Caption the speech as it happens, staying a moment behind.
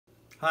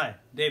Hi,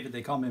 David,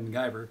 they call me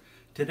MacGyver.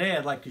 Today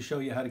I'd like to show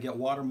you how to get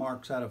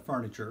watermarks out of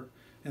furniture.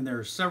 And there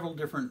are several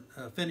different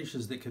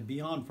finishes that could be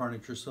on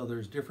furniture, so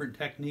there's different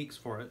techniques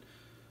for it.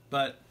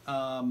 But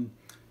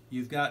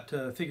you've got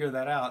to figure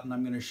that out, and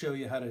I'm going to show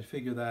you how to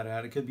figure that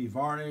out. It could be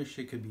varnish,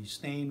 it could be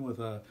stain with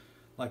a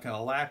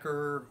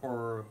lacquer,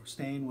 or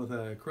stain with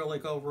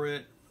acrylic over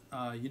it.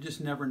 You just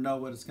never know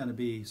what it's going to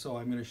be. So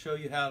I'm going to show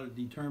you how to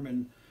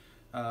determine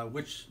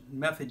which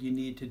method you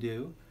need to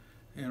do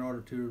in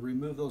order to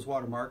remove those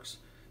watermarks.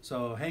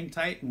 So hang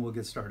tight and we'll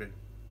get started.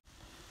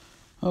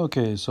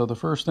 Okay, so the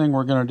first thing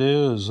we're going to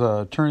do is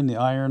turn the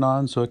iron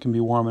on so it can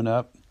be warming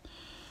up.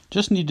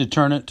 Just need to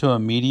turn it to a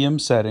medium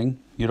setting.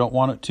 You don't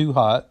want it too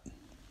hot.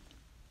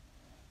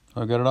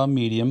 I've got it on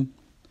medium.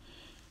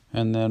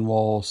 And then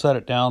we'll set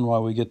it down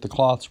while we get the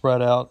cloth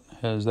spread out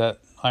as that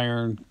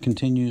iron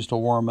continues to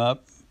warm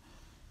up.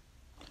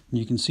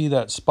 You can see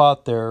that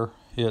spot there.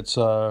 It's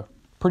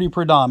pretty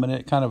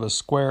predominant, kind of a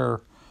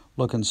square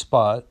looking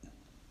spot.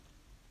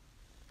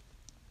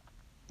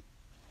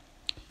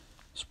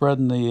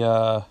 Spreading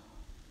the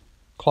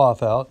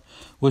cloth out,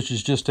 which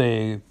is just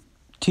a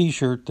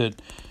t-shirt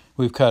that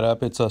we've cut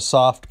up. It's a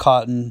soft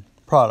cotton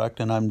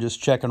product, and I'm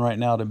just checking right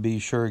now to be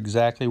sure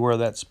exactly where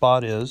that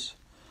spot is.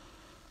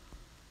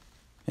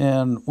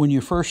 And when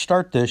you first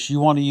start this, you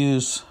want to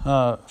use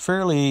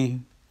fairly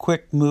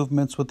quick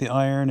movements with the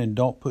iron, and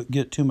don't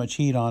get too much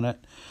heat on it,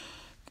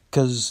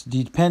 because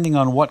depending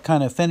on what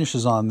kind of finish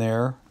is on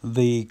there,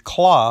 the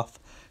cloth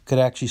could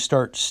actually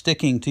start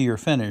sticking to your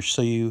finish.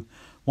 So you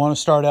want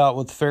to start out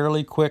with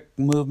fairly quick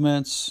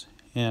movements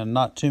and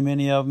not too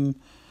many of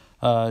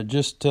them,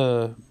 just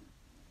to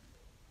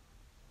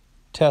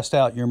test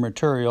out your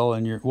material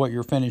and what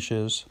your finish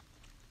is.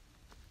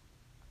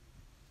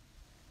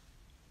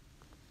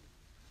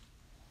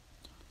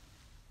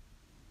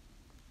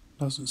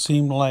 Doesn't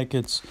seem like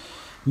it's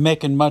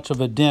making much of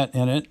a dent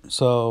in it,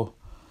 so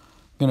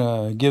I'm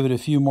gonna give it a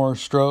few more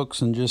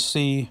strokes and just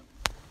see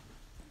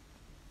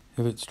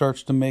if it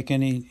starts to make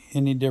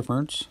any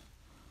difference.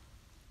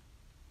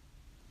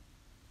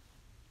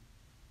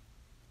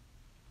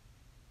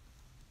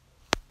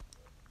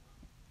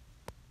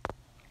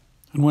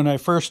 And when I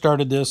first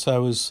started this, I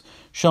was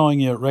showing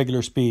you at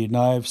regular speed.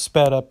 Now I've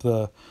sped up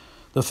the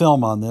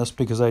film on this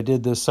because I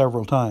did this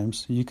several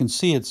times. You can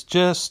see it's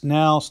just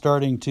now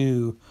starting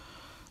to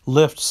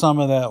lift some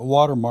of that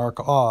watermark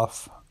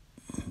off.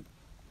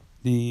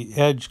 The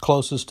edge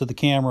closest to the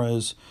camera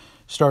is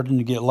starting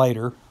to get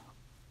lighter.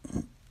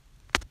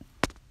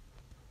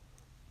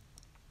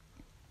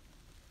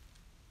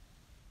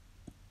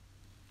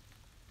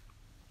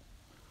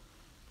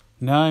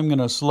 Now I'm going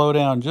to slow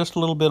down just a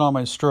little bit on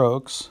my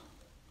strokes,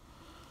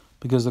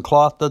 because the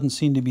cloth doesn't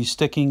seem to be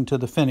sticking to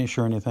the finish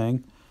or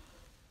anything.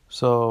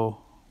 So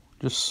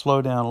just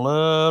slow down a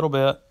little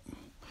bit.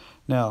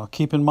 Now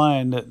keep in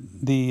mind that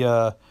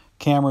the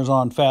camera's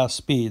on fast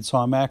speed, so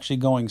I'm actually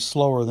going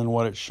slower than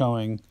what it's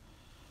showing.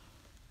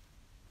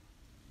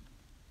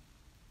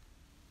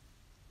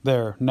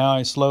 There, now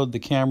I slowed the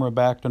camera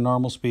back to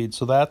normal speed,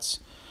 so that's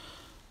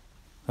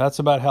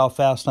about how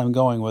fast I'm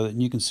going with it.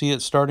 And you can see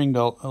it's starting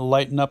to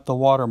lighten up the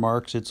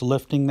watermarks. It's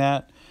lifting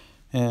that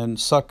and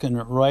sucking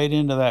it right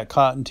into that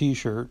cotton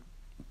t-shirt.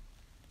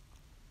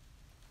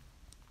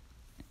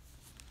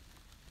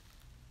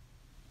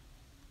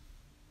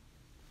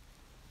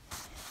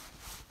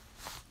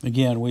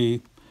 Again,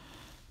 we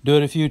do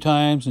it a few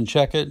times and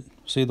check it.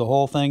 See, the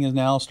whole thing is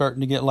now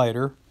starting to get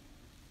lighter.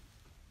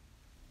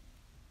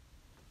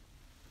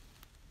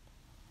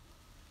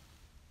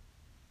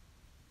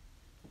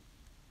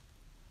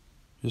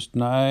 Just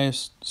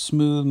nice,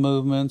 smooth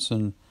movements,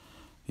 and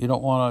you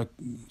don't want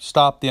to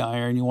stop the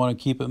iron. You want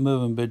to keep it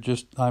moving, but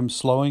I'm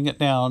slowing it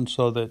down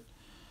so that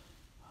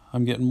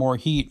I'm getting more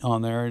heat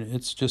on there.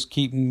 It's just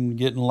getting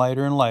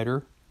lighter and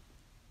lighter.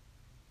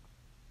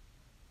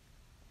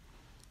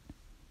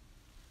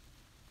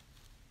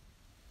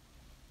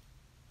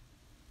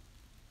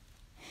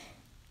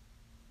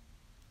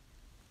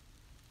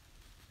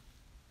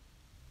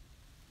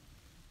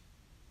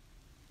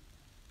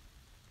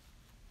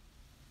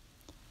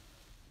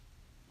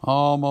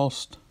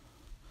 Almost.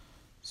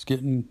 It's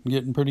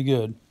getting pretty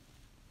good.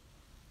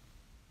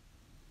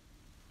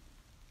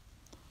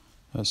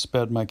 I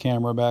sped my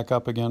camera back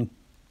up again.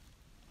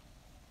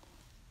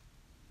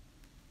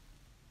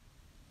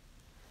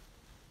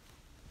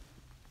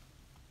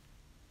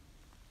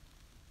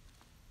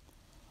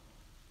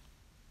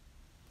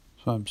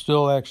 So I'm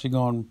still actually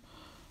going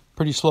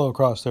pretty slow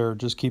across there.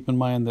 Just keep in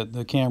mind that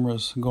the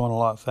camera's going a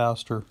lot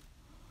faster.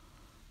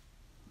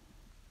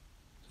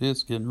 See,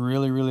 it's getting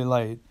really, really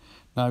light.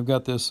 Now I've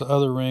got this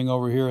other ring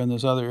over here in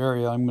this other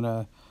area. I'm going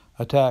to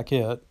attack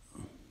it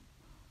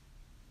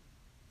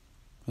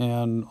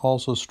and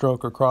also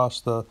stroke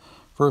across the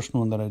first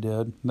one that I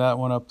did. That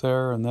one up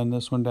there, and then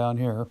this one down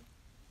here.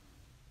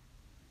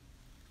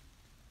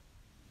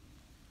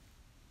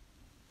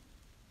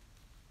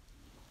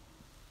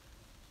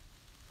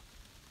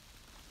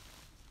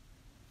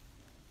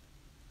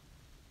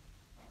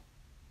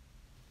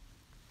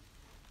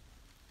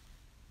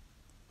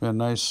 A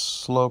nice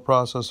slow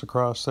process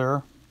across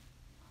there.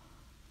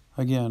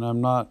 Again, I'm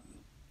not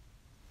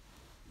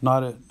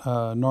at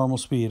normal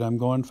speed. I'm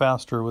going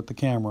faster with the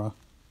camera.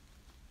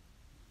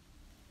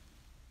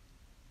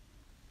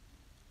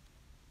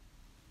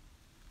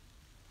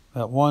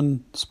 That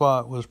one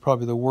spot was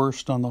probably the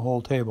worst on the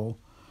whole table.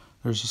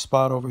 There's a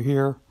spot over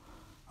here.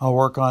 I'll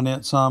work on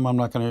it some. I'm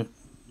not going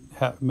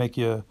to make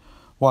you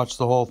watch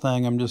the whole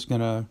thing. I'm just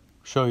going to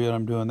show you that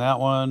I'm doing that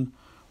one.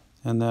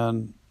 And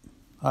then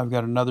I've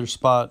got another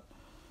spot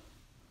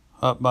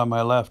up by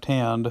my left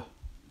hand.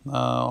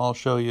 I'll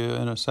show you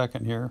in a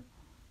second here.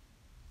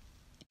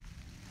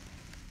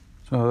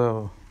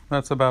 So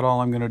that's about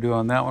all I'm going to do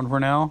on that one for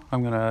now.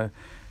 I'm going to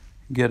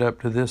get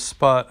up to this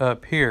spot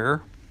up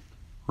here,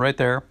 right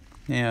there,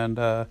 and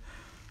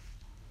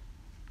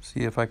see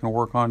if I can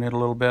work on it a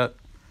little bit.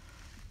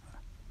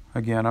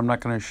 Again, I'm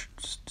not going to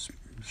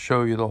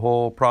show you the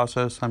whole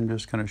process. I'm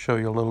just going to show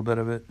you a little bit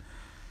of it,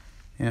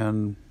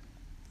 and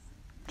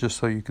just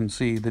so you can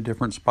see the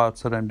different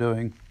spots that I'm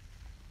doing.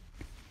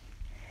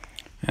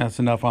 That's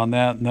enough on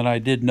that. And then I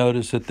did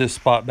notice that this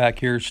spot back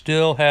here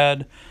still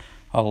had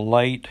a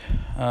light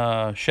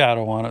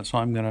shadow on it, so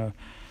I'm going to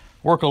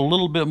work a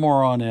little bit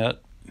more on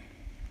it.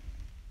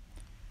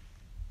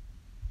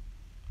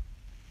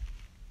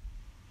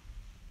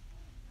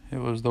 It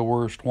was the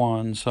worst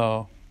one,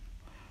 so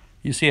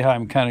you see how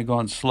I'm kind of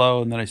going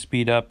slow and then I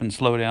speed up and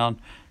slow down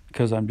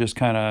because I'm just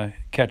kind of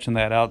catching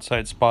that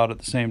outside spot at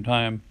the same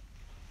time.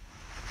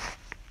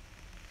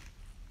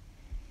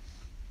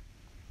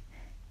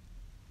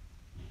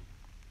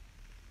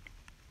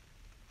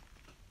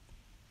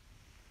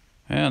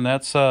 And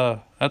that's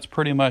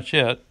pretty much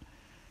it.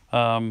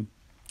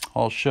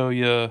 I'll show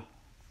you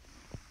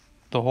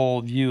the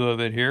whole view of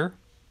it here.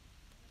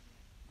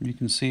 You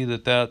can see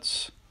that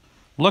that's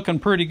looking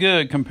pretty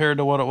good compared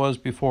to what it was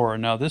before.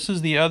 Now this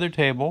is the other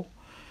table,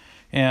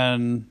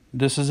 and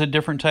this is a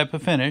different type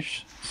of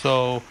finish.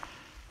 So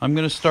I'm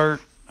going to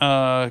start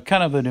kind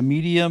of at a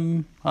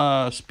medium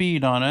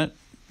speed on it,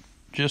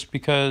 just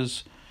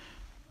because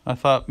I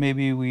thought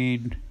maybe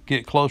we'd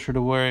get closer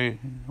to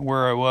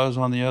where I was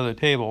on the other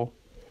table.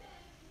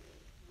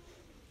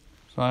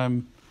 So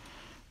I'm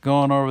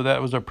going over that.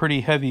 It was a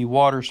pretty heavy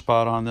water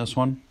spot on this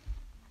one.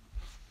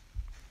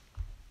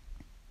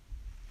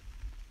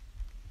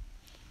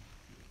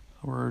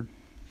 We're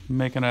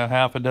making a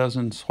half a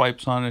dozen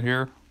swipes on it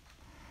here.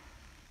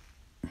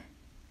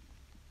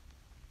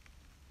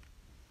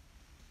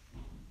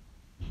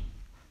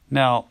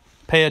 Now,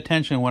 pay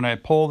attention when I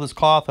pull this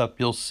cloth up.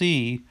 You'll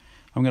see,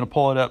 I'm going to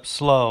pull it up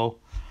slow.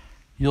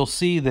 You'll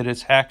see that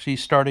it's actually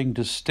starting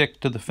to stick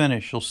to the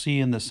finish. You'll see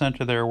in the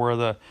center there where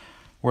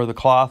the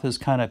cloth is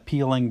kind of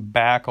peeling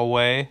back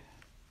away.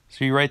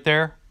 See right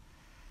there?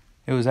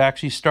 It was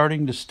actually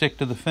starting to stick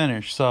to the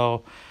finish.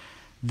 So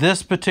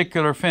this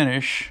particular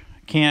finish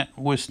can't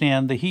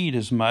withstand the heat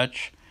as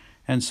much,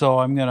 and so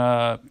I'm going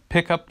to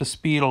pick up the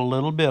speed a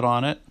little bit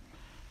on it.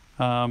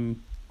 I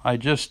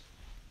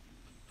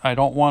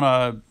don't want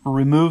to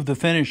remove the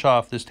finish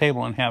off this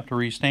table and have to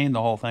restain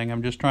the whole thing.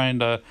 I'm just trying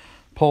to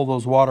pull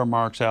those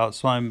watermarks out,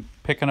 so I'm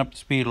picking up the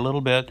speed a little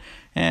bit,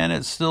 and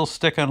it's still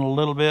sticking a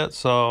little bit,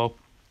 so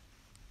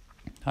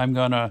I'm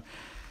going to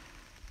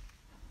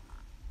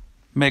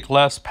make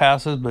less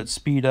passes but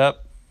speed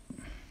up.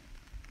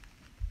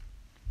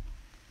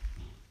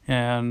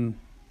 And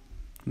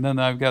then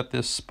I've got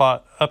this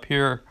spot up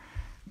here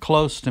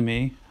close to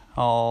me.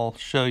 I'll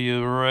show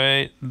you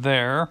right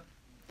there.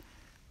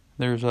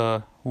 There's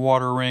a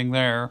water ring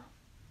there,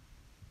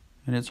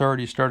 and it's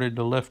already started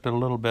to lift a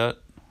little bit.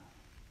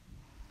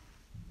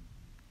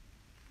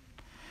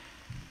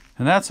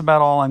 And that's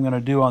about all I'm going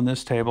to do on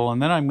this table.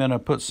 And then I'm going to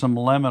put some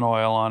lemon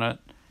oil on it,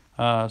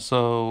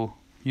 so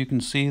you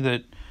can see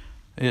that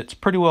it's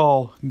pretty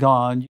well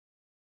gone.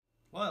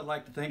 Well, I'd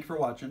like to thank you for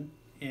watching,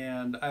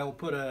 and I will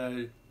put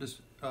a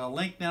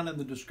link down in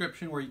the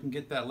description where you can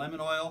get that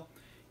lemon oil.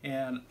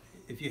 And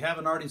if you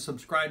haven't already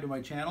subscribed to my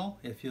channel,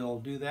 if you'll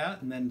do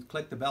that and then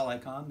click the bell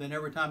icon, then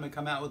every time I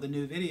come out with a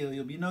new video,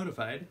 you'll be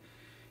notified.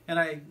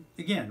 And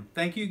again,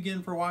 thank you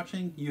again for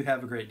watching. You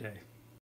have a great day.